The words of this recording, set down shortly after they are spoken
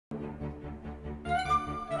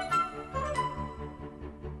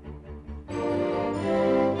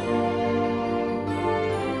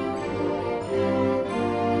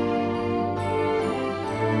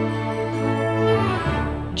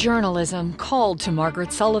Journalism called to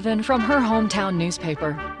Margaret Sullivan from her hometown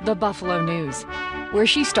newspaper, the Buffalo News, where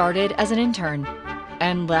she started as an intern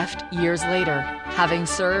and left years later, having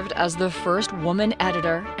served as the first woman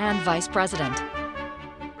editor and vice president.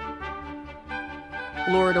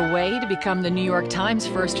 Lured away to become the New York Times'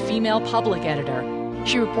 first female public editor,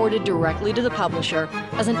 she reported directly to the publisher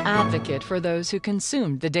as an advocate for those who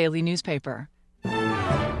consumed the daily newspaper.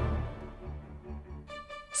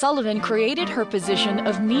 Sullivan created her position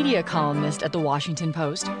of media columnist at the Washington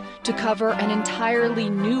Post to cover an entirely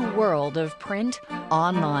new world of print,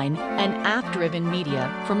 online, and app-driven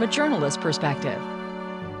media from a journalist perspective.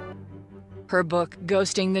 Her book,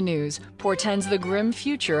 Ghosting the News, portends the grim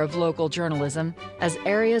future of local journalism as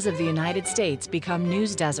areas of the United States become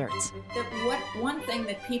news deserts. One thing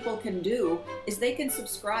that people can do is they can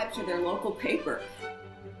subscribe to their local paper.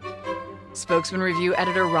 Spokesman-Review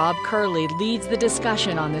editor Rob Curley leads the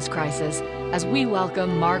discussion on this crisis as we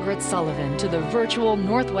welcome Margaret Sullivan to the virtual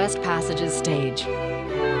Northwest Passages stage.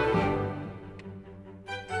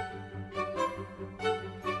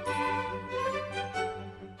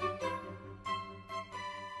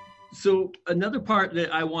 So another part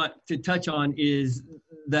that I want to touch on is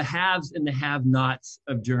the haves and the have-nots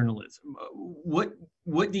of journalism.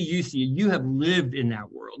 What do you see? You have lived in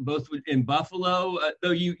that world, both in Buffalo,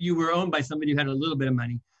 though you were owned by somebody who had a little bit of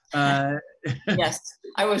money. Yes,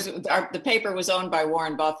 I was. The paper was owned by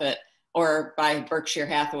Warren Buffett, or by Berkshire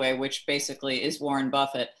Hathaway, which basically is Warren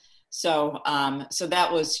Buffett. So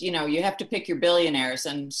that was, you have to pick your billionaires,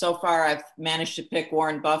 and so far I've managed to pick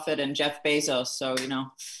Warren Buffett and Jeff Bezos. So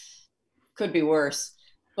could be worse.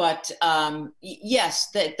 But yes,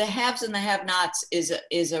 the haves and the have-nots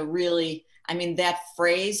is a really, that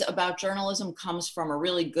phrase about journalism comes from a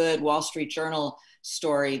really good Wall Street Journal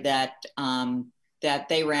story that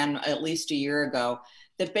they ran at least a year ago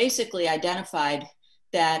that basically identified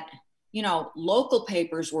that, local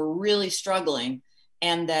papers were really struggling,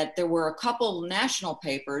 and that there were a couple national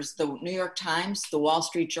papers, the New York Times, the Wall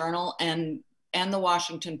Street Journal, and the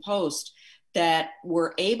Washington Post, that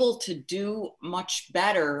were able to do much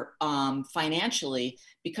better financially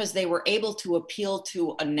because they were able to appeal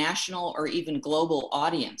to a national or even global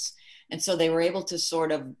audience. And so they were able to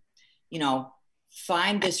sort of,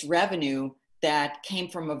 find this revenue that came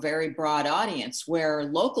from a very broad audience, where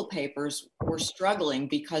local papers were struggling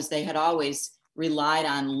because they had always relied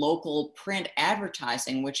on local print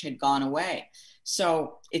advertising, which had gone away.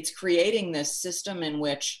 So it's creating this system in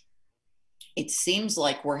which it seems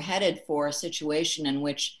like we're headed for a situation in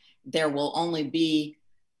which there will only be,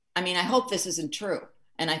 I hope this isn't true.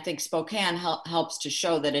 And I think Spokane helps to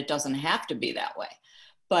show that it doesn't have to be that way.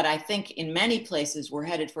 But I think in many places we're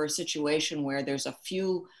headed for a situation where there's a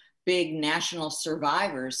few big national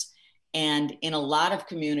survivors. And in a lot of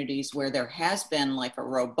communities where there has been like a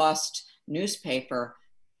robust newspaper,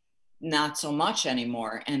 not so much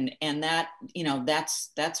anymore. And that,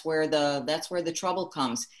 that's where the trouble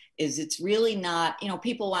comes. Is it's really not,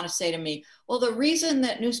 people want to say to me, well, the reason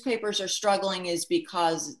that newspapers are struggling is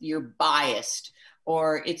because you're biased,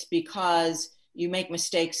 or it's because you make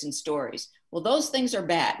mistakes in stories. Well, those things are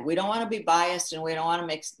bad. We don't want to be biased, and we don't want to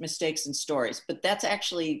make mistakes in stories, but that's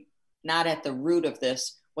actually not at the root of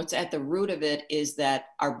this. What's at the root of it is that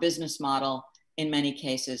our business model in many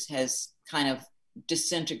cases has kind of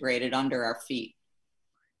disintegrated under our feet.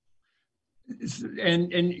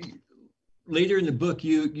 And later in the book,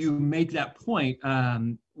 you make that point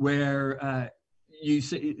where you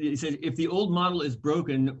said if the old model is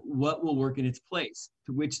broken, what will work in its place?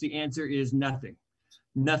 To which the answer is nothing.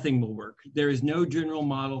 Nothing will work. There is no general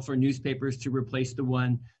model for newspapers to replace the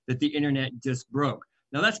one that the internet just broke.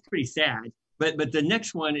 Now that's pretty sad, but the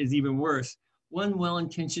next one is even worse. One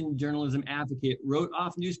well-intentioned journalism advocate wrote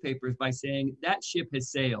off newspapers by saying that ship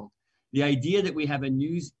has sailed. The idea that we have a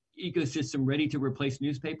news ecosystem ready to replace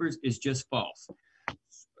newspapers is just false.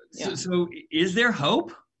 Yeah. So is there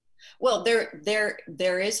hope? Well,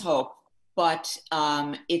 there is hope, but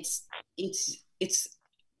it's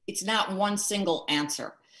not one single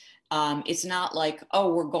answer. It's not like,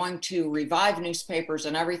 oh, we're going to revive newspapers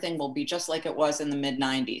and everything will be just like it was in the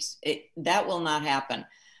mid-90s. That will not happen.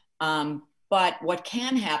 But what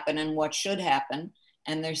can happen and what should happen,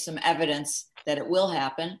 and there's some evidence that it will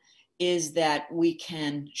happen, is that we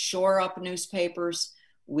can shore up newspapers,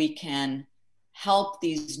 we can help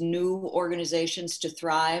these new organizations to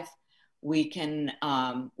thrive, we can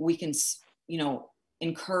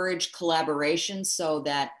encourage collaboration so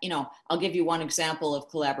that, I'll give you one example of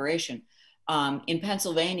collaboration. In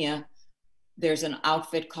Pennsylvania, there's an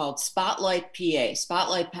outfit called Spotlight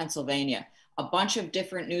Pennsylvania, a bunch of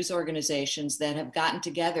different news organizations that have gotten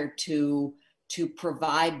together to to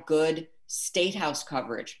provide good state house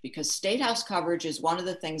coverage, because state house coverage is one of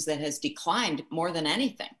the things that has declined more than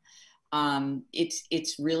anything.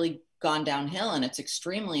 It's really gone downhill, and it's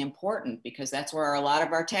extremely important because that's where a lot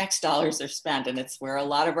of our tax dollars are spent, and it's where a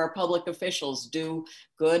lot of our public officials do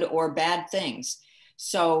good or bad things.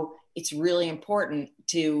 So it's really important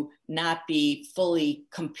to not be fully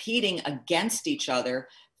competing against each other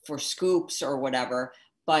for scoops or whatever,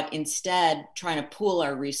 but instead trying to pool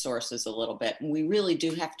our resources a little bit. And we really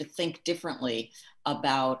do have to think differently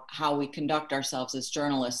about how we conduct ourselves as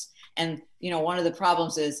journalists. And, one of the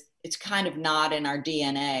problems is it's kind of not in our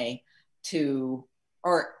DNA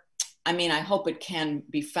I hope it can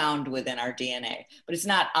be found within our DNA, but it's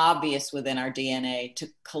not obvious within our DNA to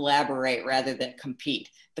collaborate rather than compete.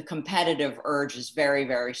 The competitive urge is very,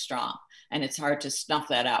 very strong, and it's hard to snuff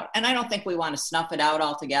that out. And I don't think we want to snuff it out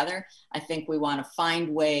altogether. I think we want to find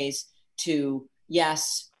ways to,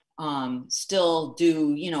 yes, still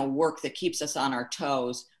do, work that keeps us on our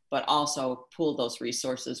toes, but also pool those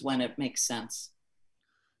resources when it makes sense.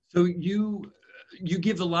 So you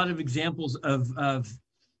give a lot of examples of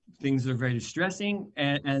things that are very distressing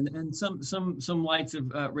and some lights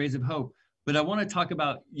of rays of hope. But I want to talk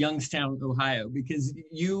about Youngstown, Ohio, because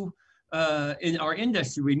you, in our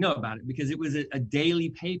industry, we know about it because it was a daily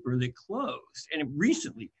paper that closed and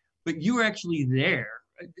recently, but you were actually there.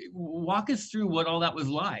 Walk us through what all that was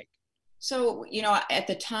like. So, at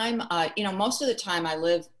the time, most of the time I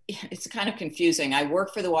live, it's kind of confusing. I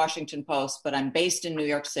work for the Washington Post, but I'm based in New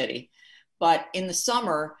York City. But in the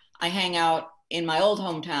summer, I hang out in my old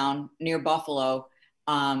hometown near Buffalo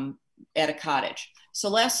at a cottage. So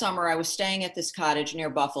last summer I was staying at this cottage near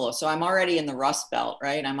Buffalo. So I'm already in the Rust Belt,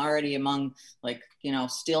 right? I'm already among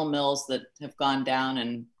steel mills that have gone down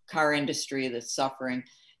and car industry that's suffering.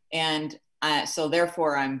 And so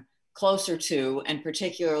therefore I'm closer to and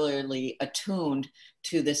particularly attuned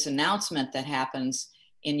to this announcement that happens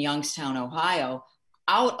in Youngstown, Ohio,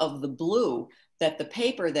 out of the blue, that the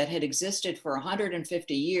paper that had existed for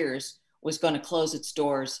 150 years was going to close its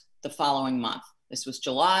doors the following month. This was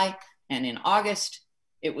July, and in August,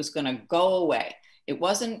 it was going to go away. It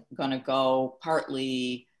wasn't going to go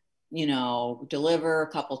partly, deliver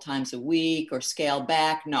a couple times a week or scale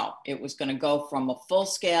back. No, it was going to go from a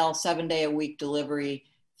full-scale 7-day-a-week delivery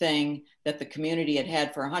thing that the community had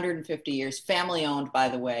had for 150 years, family-owned, by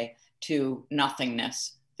the way, to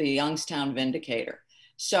nothingness, the Youngstown Vindicator.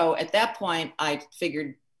 So at that point, I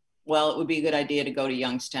figured, well, it would be a good idea to go to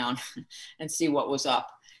Youngstown and see what was up.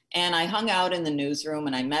 And I hung out in the newsroom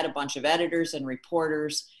and I met a bunch of editors and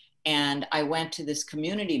reporters. And I went to this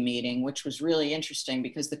community meeting, which was really interesting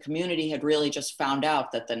because the community had really just found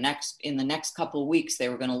out that in the next couple of weeks, they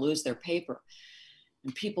were going to lose their paper.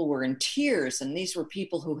 And people were in tears. And these were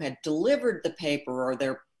people who had delivered the paper, or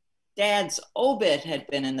their dad's obit had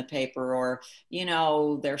been in the paper, or,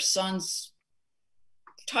 their son's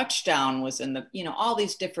touchdown was in the, all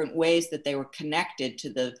these different ways that they were connected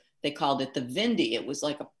to they called it the Vindy. It was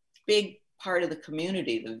like a big part of the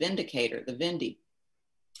community, the Vindicator, the Vindy.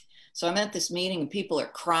 So I'm at this meeting and people are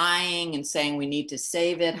crying and saying, we need to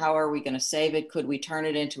save it. How are we going to save it? Could we turn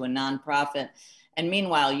it into a nonprofit? And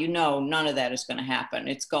meanwhile, none of that is going to happen.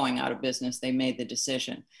 It's going out of business. They made the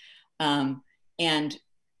decision. And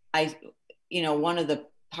one of the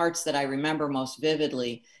parts that I remember most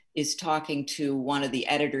vividly is talking to one of the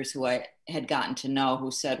editors who I had gotten to know,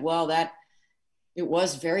 who said, well, that it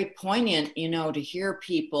was very poignant, to hear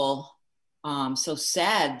people so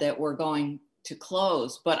sad that we're going to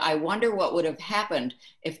close. But I wonder what would have happened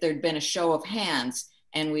if there'd been a show of hands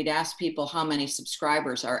and we'd asked people how many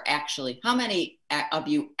how many of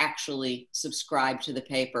you actually subscribe to the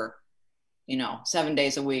paper, 7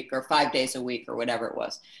 days a week or 5 days a week or whatever it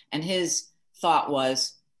was. And his thought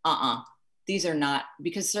was, these are not,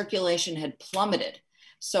 because circulation had plummeted.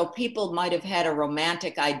 So people might have had a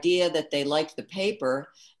romantic idea that they liked the paper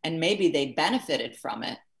and maybe they benefited from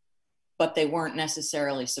it, but they weren't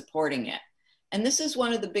necessarily supporting it. And this is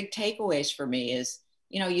one of the big takeaways for me is,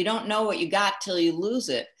 you don't know what you got till you lose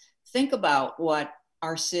it. Think about what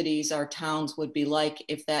our cities, our towns would be like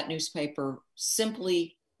if that newspaper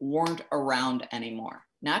simply weren't around anymore.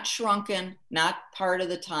 Not shrunken, not part of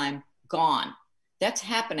the time, gone. That's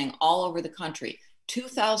happening all over the country.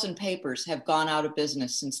 2,000 papers have gone out of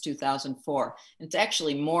business since 2004. And it's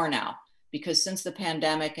actually more now because since the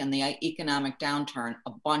pandemic and the economic downturn,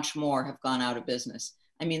 a bunch more have gone out of business.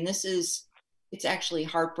 I mean, it's actually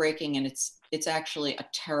heartbreaking, and it's actually a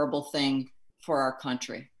terrible thing for our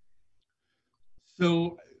country.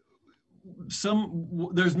 So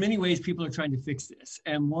there's many ways people are trying to fix this.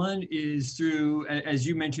 And one is through, as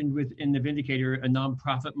you mentioned within the Vindicator, a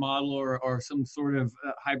nonprofit model or some sort of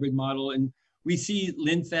hybrid model. And we see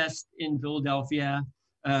LinFest in Philadelphia.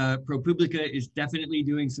 ProPublica is definitely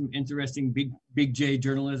doing some interesting big J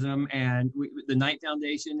journalism, and the Knight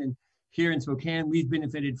Foundation. And here in Spokane, we've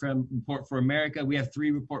benefited from Report for America. We have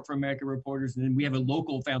 3 Report for America reporters, and then we have a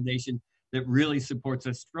local foundation that really supports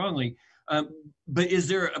us strongly. But is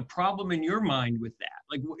there a problem in your mind with that?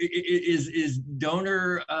 Like, is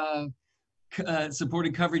donor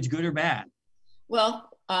supported coverage good or bad? Well,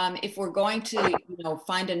 if we're going to,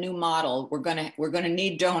 find a new model, we're gonna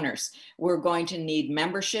need donors. We're going to need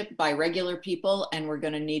membership by regular people, and we're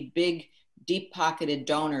going to need big, deep-pocketed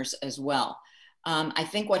donors as well. I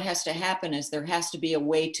think what has to happen is there has to be a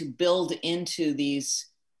way to build into these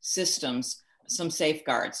systems some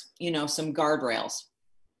safeguards, some guardrails,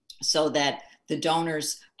 so that the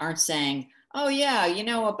donors aren't saying, oh yeah,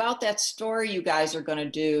 about that story you guys are going to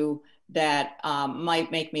do that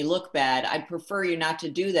might make me look bad. I'd prefer you not to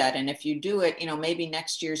do that. And if you do it, maybe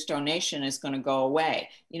next year's donation is going to go away.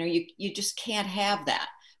 You just can't have that,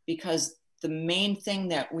 because the main thing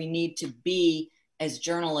that we need to be as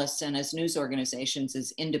journalists and as news organizations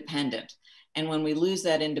is independent. And when we lose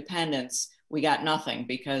that independence, we got nothing,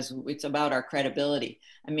 because it's about our credibility.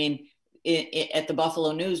 I mean, at the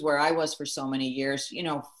Buffalo News, where I was for so many years,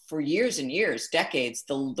 for years and years, decades,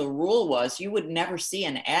 the rule was you would never see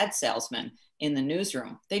an ad salesman in the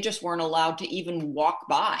newsroom. They just weren't allowed to even walk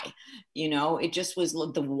by. It just was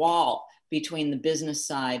the wall between the business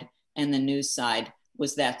side and the news side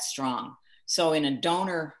was that strong. So in a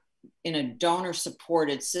donor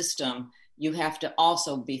supported system, you have to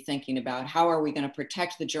also be thinking about how are we going to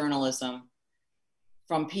protect the journalism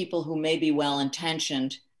from people who may be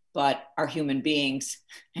well-intentioned but are human beings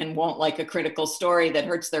and won't like a critical story that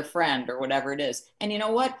hurts their friend or whatever it is. And you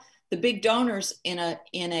know what? The big donors in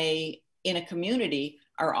a community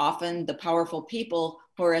are often the powerful people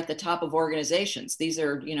who are at the top of organizations. These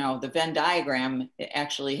are, the Venn diagram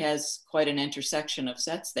actually has quite an intersection of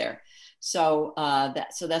sets there. So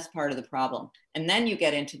that's part of the problem. And then you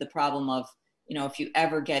get into the problem of, if you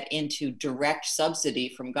ever get into direct subsidy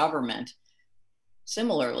from government,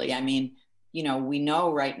 similarly, I mean, we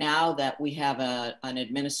know right now that we have an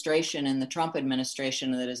administration in the Trump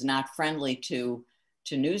administration that is not friendly to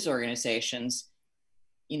news organizations.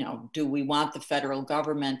 Do we want the federal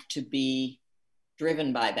government to be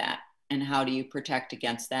driven by that? And how do you protect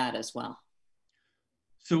against that as well?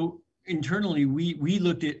 So internally, we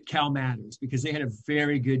looked at Cal Matters because they had a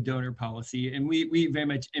very good donor policy, and we very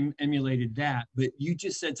much emulated that. But you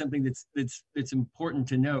just said something that's important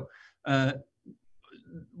to note.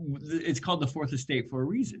 It's called the Fourth Estate for a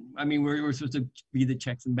reason. I mean, we're supposed to be the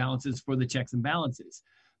checks and balances for the checks and balances.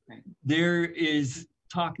 Right. There is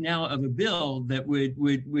talk now of a bill that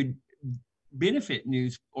would benefit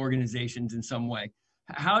news organizations in some way.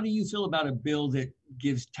 How do you feel about a bill that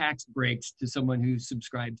gives tax breaks to someone who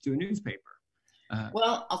subscribes to a newspaper?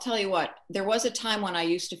 Well, I'll tell you what. There was a time when I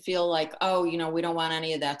used to feel like, oh, we don't want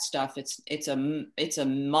any of that stuff. It's a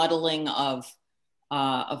muddling of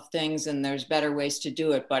things, and there's better ways to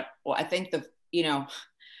do it. But I think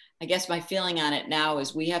I guess my feeling on it now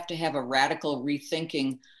is we have to have a radical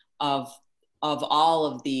rethinking of all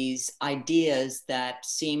of these ideas that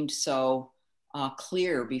seemed so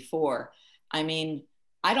clear before. I mean,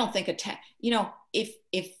 I don't think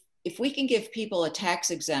if we can give people a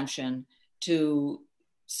tax exemption to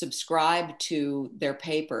subscribe to their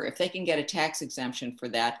paper, if they can get a tax exemption for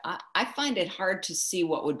that, I find it hard to see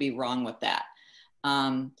what would be wrong with that.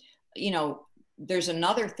 There's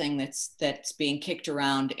another thing that's being kicked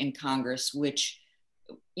around in Congress, which,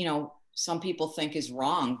 some people think is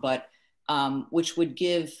wrong, but which would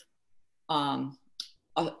give a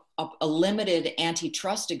limited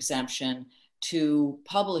antitrust exemption to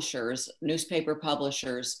publishers, newspaper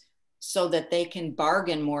publishers, so that they can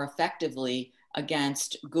bargain more effectively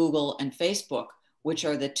against Google and Facebook, which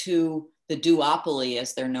are the duopoly,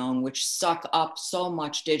 as they're known, which suck up so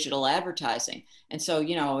much digital advertising. And so,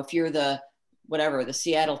 if you're the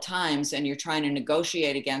Seattle Times and you're trying to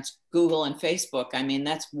negotiate against Google and Facebook, I mean,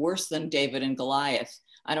 that's worse than David and Goliath.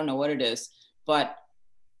 I don't know what it is, but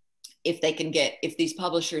if these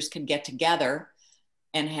publishers can get together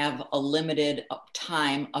and have a limited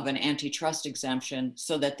time of an antitrust exemption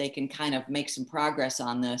so that they can kind of make some progress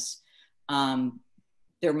on this,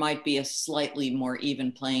 there might be a slightly more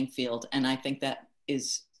even playing field. And I think that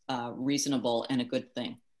is reasonable and a good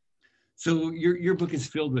thing. So your book is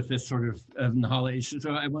filled with this sort of knowledge.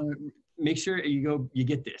 So I want to make sure you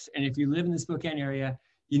get this. And if you live in the Spokane area,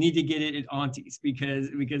 you need to get it at Auntie's because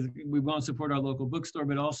we won't support our local bookstore,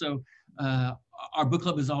 but also our book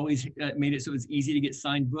club has always made it so it's easy to get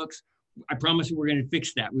signed books. I promise you we're going to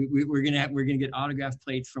fix that. We're going to get autograph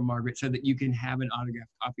plates from Margaret so that you can have an autographed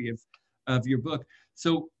copy of your book.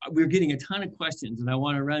 So we're getting a ton of questions, and I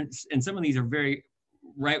want to run, and some of these are very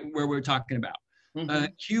right where we're talking about.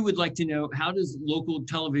 Hugh would like to know, how does local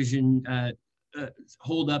television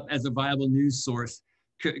hold up as a viable news source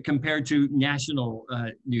compared to national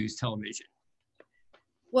news television?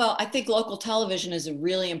 Well, I think local television is a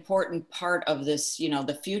really important part of this,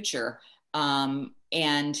 the future.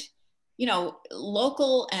 And,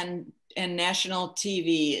 local and national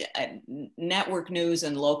TV, network news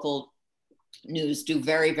and local news do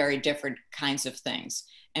very, very different kinds of things.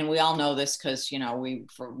 And we all know this because,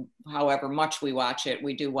 for however much we watch it,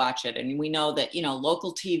 we do watch it. And we know that,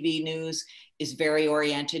 local TV news is very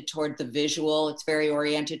oriented toward the visual. It's very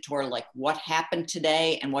oriented toward like what happened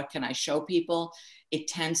today and what can I show people. It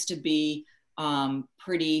tends to be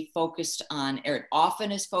pretty focused on, or it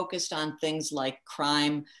often is focused on things like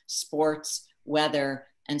crime, sports, weather,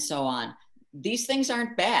 and so on. These things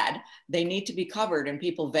aren't bad. They need to be covered and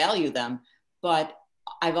people value them. But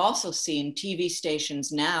I've also seen TV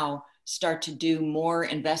stations now start to do more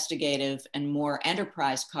investigative and more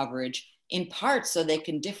enterprise coverage, in part so they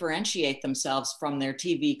can differentiate themselves from their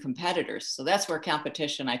TV competitors. So that's where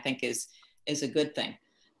competition, I think, is a good thing.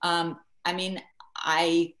 I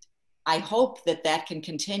hope that can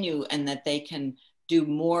continue and that they can do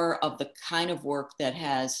more of the kind of work that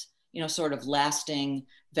has, sort of lasting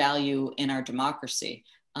value in our democracy.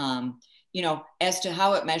 As to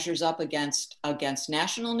how it measures up against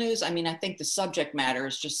national news, I think the subject matter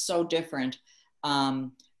is just so different,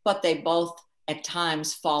 but they both at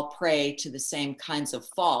times fall prey to the same kinds of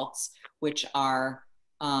faults, which are,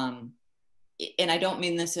 and I don't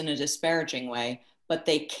mean this in a disparaging way, but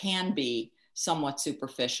they can be somewhat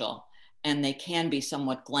superficial and they can be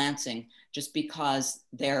somewhat glancing just because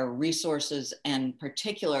their resources and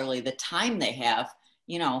particularly the time they have,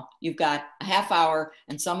 you've got a half hour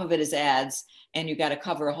and some of it is ads and you've got to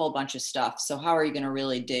cover a whole bunch of stuff. So how are you going to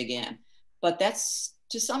really dig in? But that's,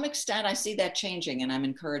 to some extent, I see that changing and I'm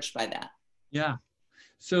encouraged by that. Yeah.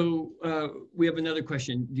 So we have another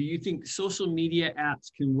question. Do you think social media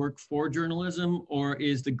apps can work for journalism, or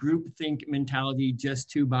is the groupthink mentality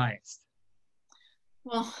just too biased?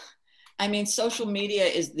 Well, social media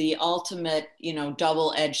is the ultimate,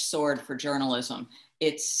 double-edged sword for journalism.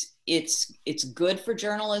 It's good for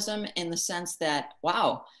journalism in the sense that,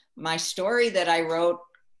 wow, my story that I wrote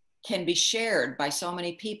can be shared by so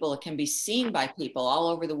many people. It can be seen by people all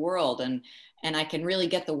over the world, and I can really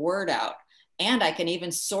get the word out. And I can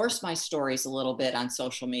even source my stories a little bit on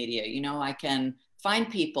social media. I can find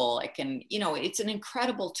people. I can, it's an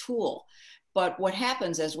incredible tool. But what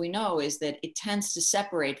happens, as we know, is that it tends to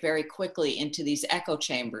separate very quickly into these echo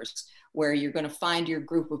chambers where you're going to find your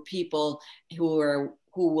group of people who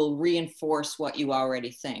will reinforce what you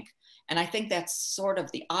already think. And I think that's sort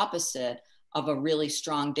of the opposite of a really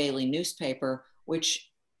strong daily newspaper,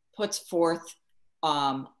 which puts forth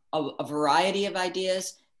a variety of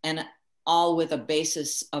ideas and all with a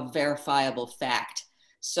basis of verifiable fact.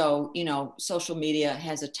 So, social media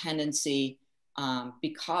has a tendency,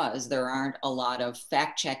 because there aren't a lot of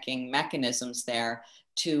fact-checking mechanisms there,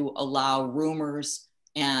 to allow rumors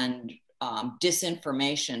and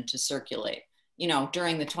disinformation to circulate.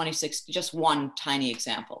 During the 2016, just one tiny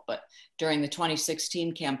example, but during the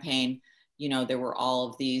 2016 campaign, there were all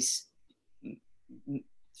of these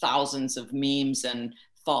thousands of memes and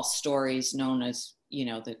false stories known as,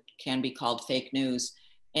 that can be called fake news.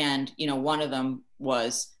 And, one of them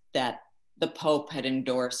was that the Pope had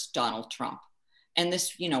endorsed Donald Trump. And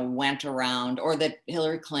this, went around, or that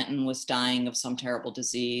Hillary Clinton was dying of some terrible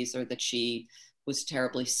disease, or that she was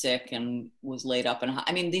terribly sick and was laid up.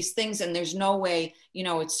 And these things, and there's no way,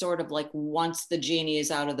 it's sort of like once the genie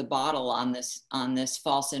is out of the bottle on this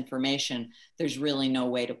false information, there's really no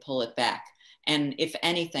way to pull it back. And if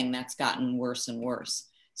anything, that's gotten worse and worse.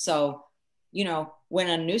 So, when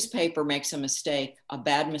a newspaper makes a mistake, a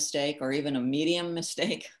bad mistake, or even a medium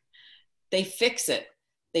mistake, they fix it.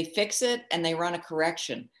 They fix it and they run a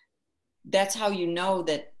correction. That's how you know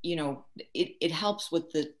that, it helps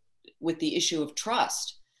with the issue of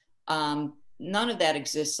trust. None of that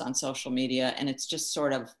exists on social media, and it's just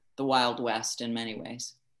sort of the Wild West in many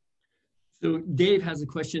ways. So Dave has a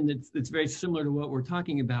question that's very similar to what we're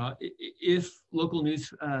talking about. If local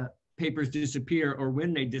newspapers disappear, or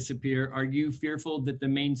when they disappear, are you fearful that the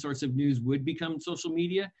main source of news would become social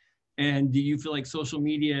media? And do you feel like social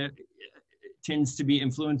media tends to be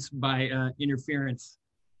influenced by interference?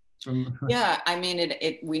 Yeah, I mean,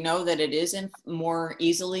 we know that it is more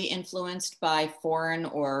easily influenced by foreign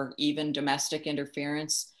or even domestic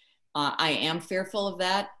interference. I am fearful of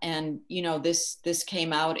that. And, you know, this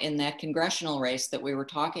came out in that congressional race that we were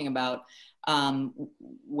talking about,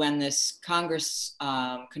 when this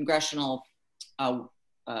congressional,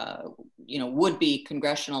 you know, would-be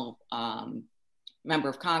congressional member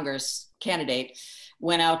of Congress candidate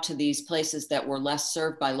went out to these places that were less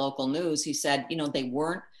served by local news. He said, you know, they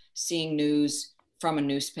weren't seeing news from a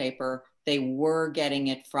newspaper. They were getting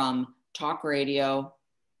it from talk radio,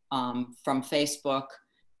 from Facebook,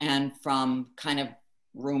 and from kind of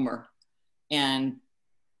rumor. And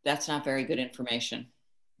that's not very good information.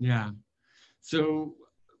 Yeah. So,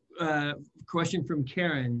 question from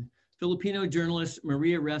Karen. Filipino journalist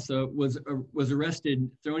Maria Ressa was arrested,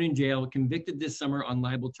 thrown in jail, convicted this summer on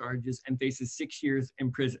libel charges, and faces 6 years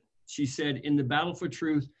in prison. She said, in the battle for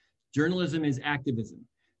truth, journalism is activism.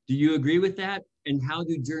 Do you agree with that? And how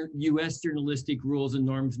do U.S. journalistic rules and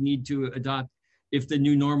norms need to adopt if the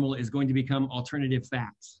new normal is going to become alternative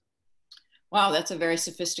facts? Wow, that's a very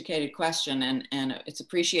sophisticated question, and it's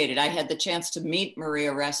appreciated. I had the chance to meet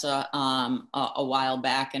Maria Ressa a while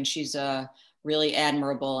back, and she's a really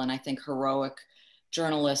admirable and I think heroic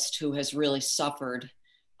journalist who has really suffered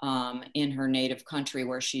in her native country,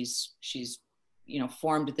 where she's you know,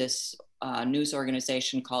 formed this news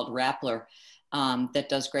organization called Rappler that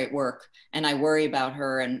does great work, and I worry about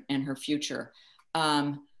her and her future.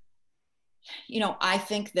 You know, I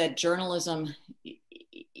think that journalism,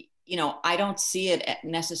 you know, I don't see it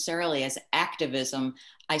necessarily as activism.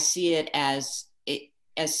 I see it as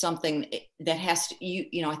something that has to,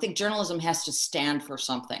 you know, I think journalism has to stand for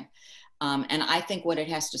something. And I think what it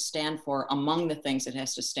has to stand for, among the things it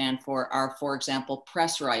has to stand for, are, for example,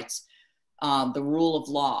 press rights, the rule of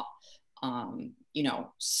law, you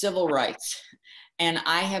know, civil rights. And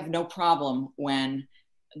I have no problem when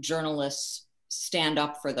journalists stand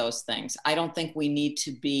up for those things. I don't think we need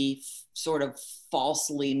to be sort of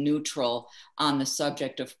falsely neutral on the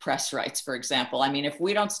subject of press rights, for example. I mean, if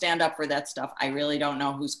we don't stand up for that stuff, I really don't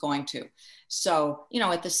know who's going to. So, you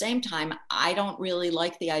know, at the same time, I don't really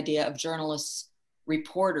like the idea of journalists,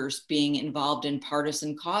 reporters being involved in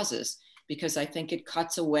partisan causes, because I think it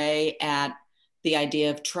cuts away at the idea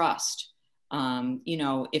of trust. You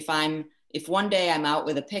know, if one day I'm out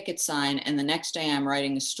with a picket sign and the next day I'm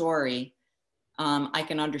writing a story, I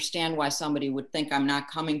can understand why somebody would think I'm not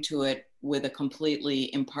coming to it with a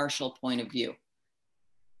completely impartial point of view.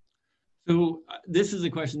 So this is a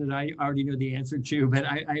question that I already know the answer to, but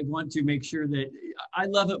I want to make sure that I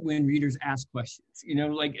love it when readers ask questions, you know,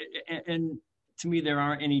 like, and to me, there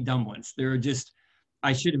aren't any dumb ones. There are just,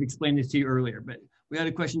 I should have explained this to you earlier, but we had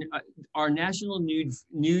a question, are national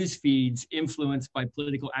news feeds influenced by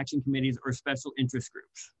political action committees or special interest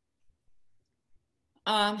groups?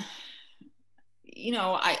 You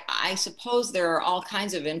know, I suppose there are all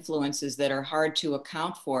kinds of influences that are hard to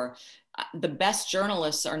account for. The best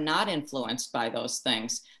journalists are not influenced by those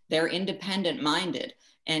things. They're independent minded.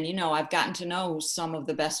 And, you know, I've gotten to know some of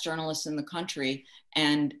the best journalists in the country,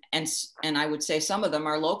 and I would say some of them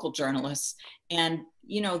are local journalists. And,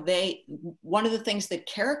 you know, one of the things that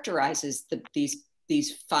characterizes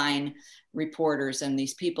these fine reporters and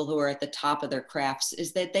these people who are at the top of their crafts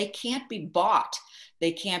is that they can't be bought.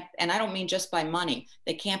 They can't, and I don't mean just by money,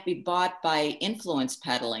 they can't be bought by influence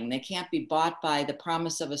peddling. They can't be bought by the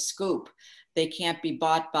promise of a scoop. They can't be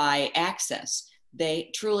bought by access. They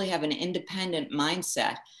truly have an independent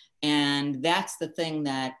mindset. And that's the thing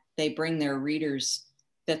that they bring their readers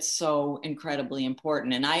that's so incredibly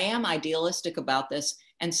important. And I am idealistic about this,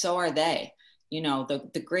 and so are they. You know,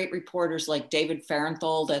 the great reporters like David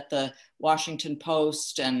Farenthold at the Washington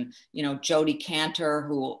Post, and, you know, Jodi Kantor,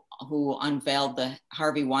 who unveiled the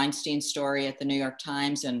Harvey Weinstein story at the New York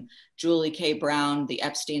Times, and Julie K. Brown, the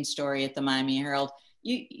Epstein story at the Miami Herald.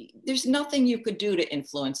 There's nothing you could do to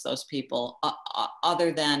influence those people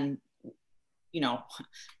other than, you know,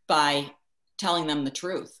 by telling them the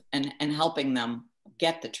truth and helping them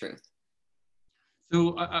get the truth.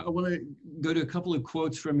 So I want to go to a couple of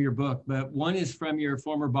quotes from your book, but one is from your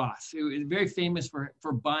former boss, who is very famous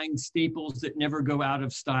for buying staples that never go out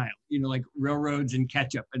of style, you know, like railroads and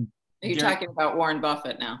ketchup. And you're talking about Warren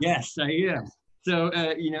Buffett now. Yes, I am. So,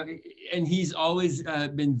 you know, and he's always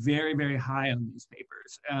been very, very high on these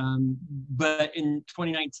papers. But in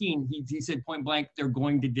 2019, he said point blank, they're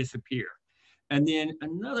going to disappear. And then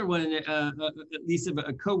another one, at least of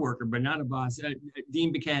a coworker, but not a boss,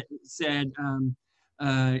 Dean Baquet said,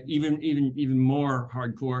 even more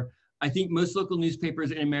hardcore, I think most local newspapers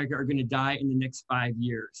in America are going to die in the next 5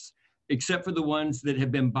 years, except for the ones that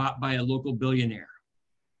have been bought by a local billionaire.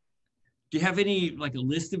 do you have any, like a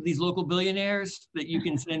list of these local billionaires that you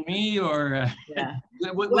can send me, or Yeah.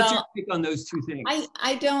 what's your take on those two things?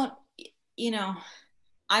 I don't,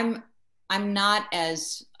 I'm not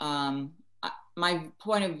as, my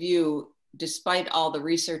point of view, despite all the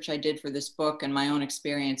research I did for this book and my own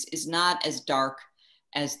experience, is not as dark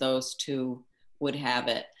as those two would have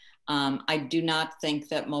it. I do not think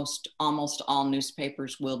that almost all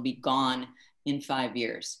newspapers will be gone in 5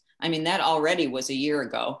 years. I mean, that already was a year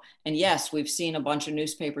ago. And yes, we've seen a bunch of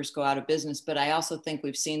newspapers go out of business, but I also think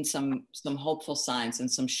we've seen some hopeful signs and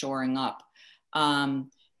some shoring up.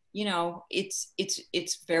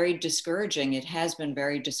 It's very discouraging. It has been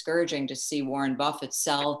very discouraging to see Warren Buffett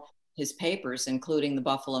sell his papers, including the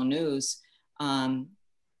Buffalo News,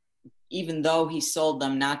 even though he sold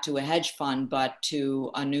them not to a hedge fund, but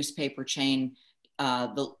to a newspaper chain,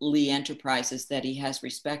 the Lee Enterprises, that he has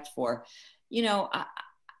respect for.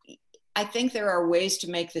 I think there are ways to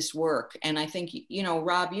make this work. And I think,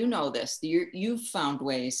 Rob, you know this, you've found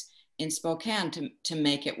ways in Spokane to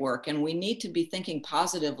make it work. And we need to be thinking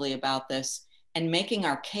positively about this and making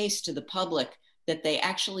our case to the public that they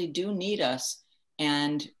actually do need us.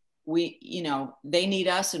 And they need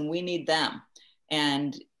us and we need them.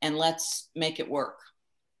 And let's make it work.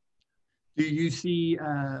 Do you see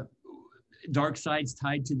dark sides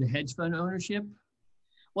tied to the hedge fund ownership?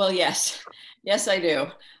 Well, yes, I do.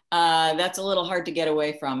 That's a little hard to get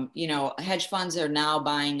away from. Hedge funds are now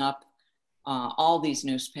buying up all these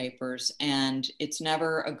newspapers, and it's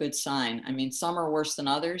never a good sign. I mean, some are worse than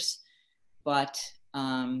others, but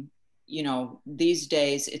these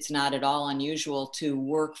days it's not at all unusual to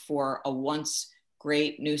work for a once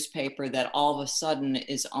great newspaper that all of a sudden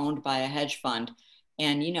is owned by a hedge fund.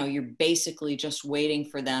 And, you're basically just waiting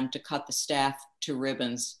for them to cut the staff to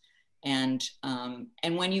ribbons. And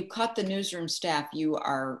when you cut the newsroom staff, you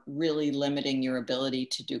are really limiting your ability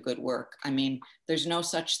to do good work. I mean, there's no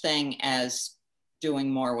such thing as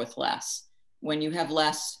doing more with less. When you have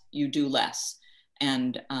less, you do less.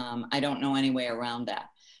 And I don't know any way around that.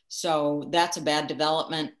 So that's a bad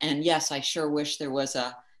development. And yes, I sure wish there was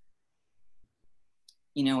a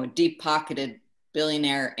deep-pocketed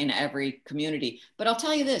billionaire in every community. But I'll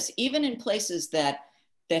tell you this, even in places that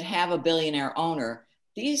have a billionaire owner,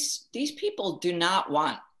 these people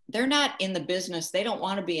they're not in the business. They don't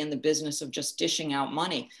want to be in the business of just dishing out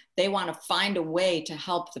money. They want to find a way to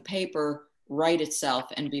help the paper write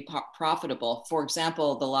itself and be profitable. For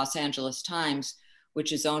example, the Los Angeles Times,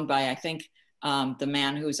 which is owned by, I think, the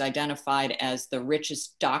man who's identified as the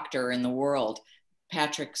richest doctor in the world,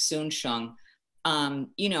 Patrick Soon-Shiong.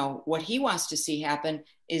 What he wants to see happen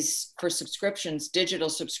is for subscriptions, digital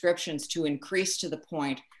subscriptions, to increase to the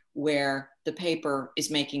point where the paper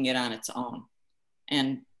is making it on its own.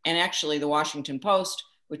 And actually the Washington Post,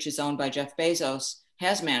 which is owned by Jeff Bezos,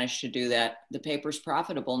 has managed to do that. The paper's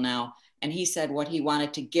profitable now. And he said what he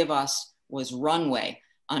wanted to give us was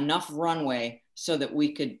enough runway so that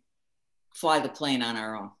we could fly the plane on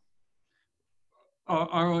our own.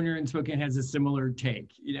 Our owner in Spokane has a similar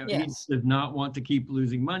take. Yes. He does not want to keep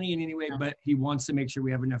losing money in any way, but he wants to make sure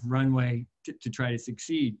we have enough runway to try to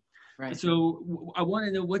succeed. Right. So I want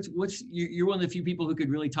to know you're one of the few people who could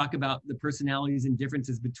really talk about the personalities and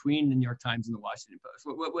differences between the New York Times and the Washington Post.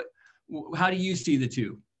 How do you see the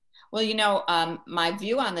two? Well, my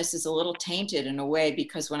view on this is a little tainted in a way,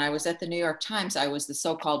 because when I was at the New York Times, I was the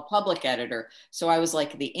so-called public editor. So I was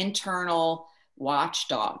like the internal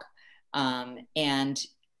watchdog. Some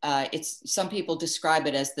people describe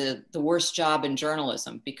it as the worst job in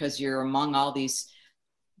journalism, because you're among all these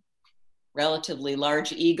relatively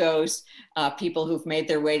large egos, people who've made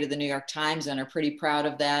their way to the New York Times and are pretty proud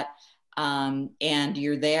of that. And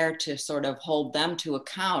you're there to sort of hold them to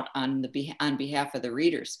account on behalf of the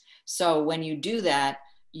readers. So when you do that,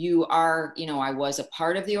 you are, I was a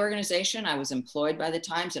part of the organization. I was employed by the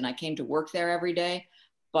Times and I came to work there every day,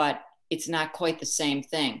 but it's not quite the same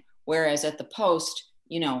thing. Whereas at the Post,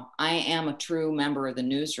 I am a true member of the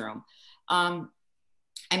newsroom.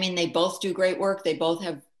 They both do great work. They both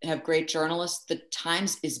have great journalists. The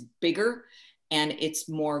Times is bigger and it's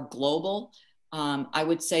more global. I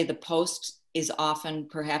would say the Post is often,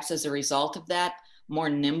 perhaps as a result of that, more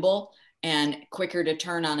nimble and quicker to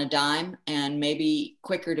turn on a dime and maybe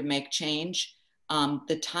quicker to make change.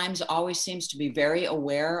 The Times always seems to be very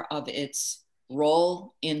aware of its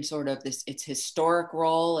role in sort of its historic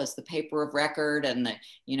role as the paper of record, and that,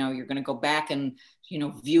 you're going to go back and,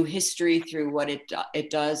 view history through what it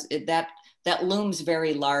does. That looms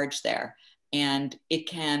very large there. And it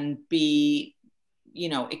can be,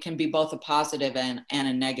 it can be both a positive and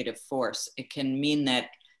a negative force. It can mean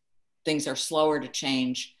that things are slower to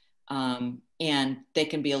change. and they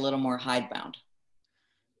can be a little more hidebound.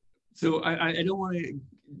 So I don't want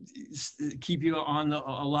to keep you on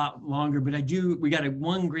a lot longer, but we got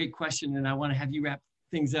one great question, and I want to have you wrap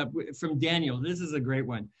things up from Daniel. This is a great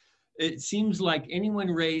one. It seems like anyone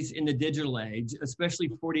raised in the digital age, especially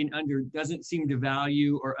 40 and under, doesn't seem to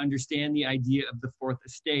value or understand the idea of the fourth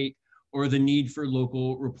estate or the need for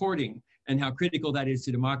local reporting and how critical that is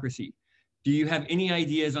to democracy. Do you have any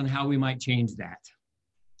ideas on how we might change that?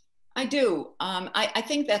 I do. I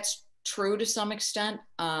think that's true to some extent.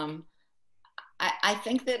 I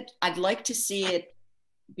think that I'd like to see it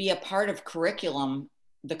be a part of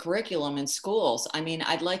the curriculum in schools. I mean,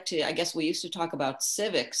 I guess we used to talk about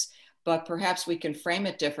civics, but perhaps we can frame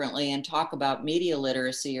it differently and talk about media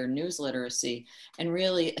literacy or news literacy. And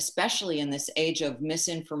really, especially in this age of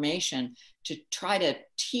misinformation, to try to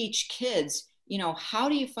teach kids, how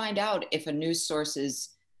do you find out if a news source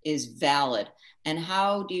is valid? And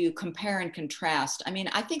how do you compare and contrast? I mean,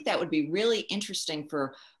 I think that would be really interesting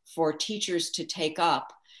for teachers to take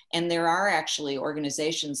up. And there are actually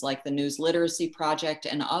organizations like the News Literacy Project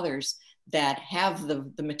and others that have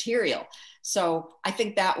the material. So I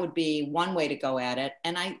think that would be one way to go at it.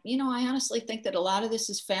 And I honestly think that a lot of this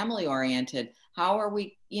is family oriented. How are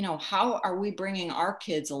we bringing our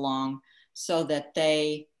kids along so that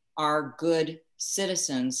they are good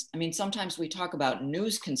citizens? I mean, sometimes we talk about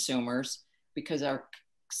news consumers because our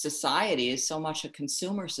society is so much a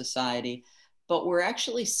consumer society, but we're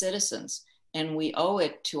actually citizens, and we owe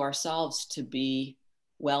it to ourselves to be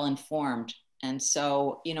well informed. And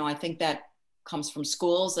so, I think that comes from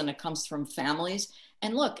schools and it comes from families.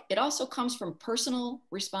 And look, it also comes from personal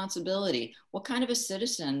responsibility. What kind of a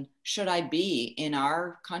citizen should I be in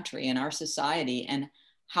our country, in our society? And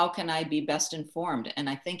how can I be best informed? And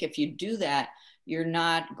I think if you do that, you're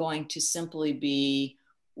not going to simply be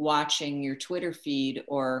watching your Twitter feed,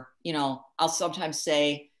 or, I'll sometimes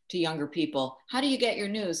say to younger people, how do you get your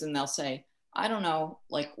news? And they'll say, I don't know,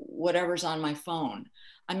 like whatever's on my phone.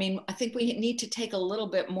 I mean, I think we need to take a little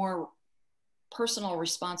bit more personal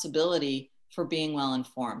responsibility for being well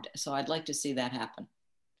informed. So I'd like to see that happen.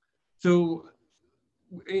 So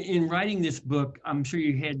in writing this book, I'm sure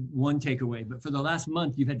you had one takeaway, but for the last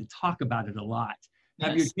month, you've had to talk about it a lot.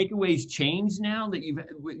 Have your takeaways changed now that you've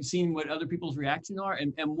seen what other people's reactions are?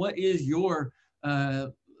 And what is your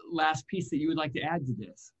last piece that you would like to add to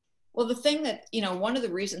this? Well, the thing that, one of the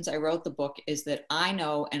reasons I wrote the book is that I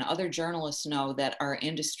know, and other journalists know, that our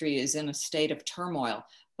industry is in a state of turmoil,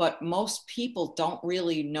 but most people don't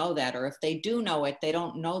really know that, or if they do know it, they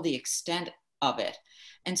don't know the extent of it.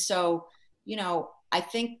 And so, I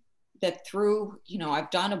think that through, I've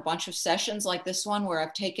done a bunch of sessions like this one where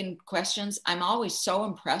I've taken questions. I'm always so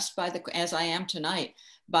impressed as I am tonight,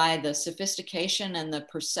 by the sophistication and the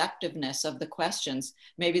perceptiveness of the questions.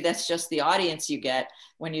 Maybe that's just the audience you get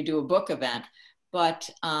when you do a book event. But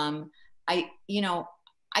I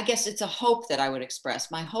guess it's a hope that I would express.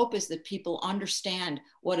 My hope is that people understand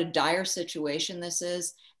what a dire situation this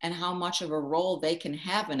is and how much of a role they can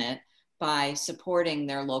have in it by supporting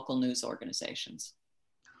their local news organizations.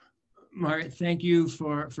 Margaret, thank you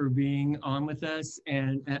for being on with us,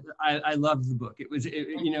 and I loved the book. It was,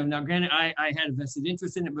 now granted, I had a vested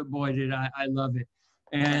interest in it, but boy, did I love it.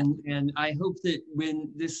 And I hope that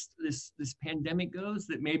when this pandemic goes,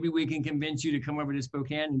 that maybe we can convince you to come over to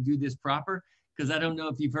Spokane and do this proper, because I don't know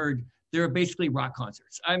if you've heard, there are basically rock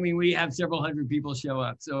concerts. I mean, we have several hundred people show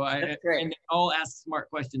up, so and they all ask smart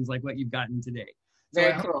questions like what you've gotten today. So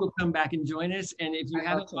I hope you'll come back and join us. And if you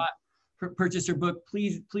haven't purchased her book,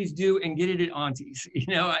 please do, and get it at Auntie's.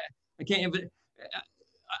 I can't, but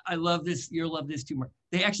I love this. You'll love this too, Mark.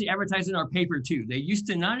 They actually advertise in our paper too. They used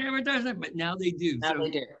to not advertise it, but now they do. Now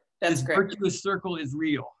they do. That's great. Virtuous circle is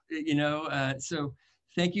real, so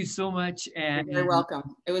thank you so much. And you're very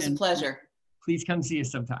welcome. It was a pleasure. Please come see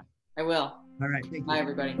us sometime. I will. All right. Thank you. Bye,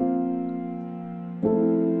 everybody.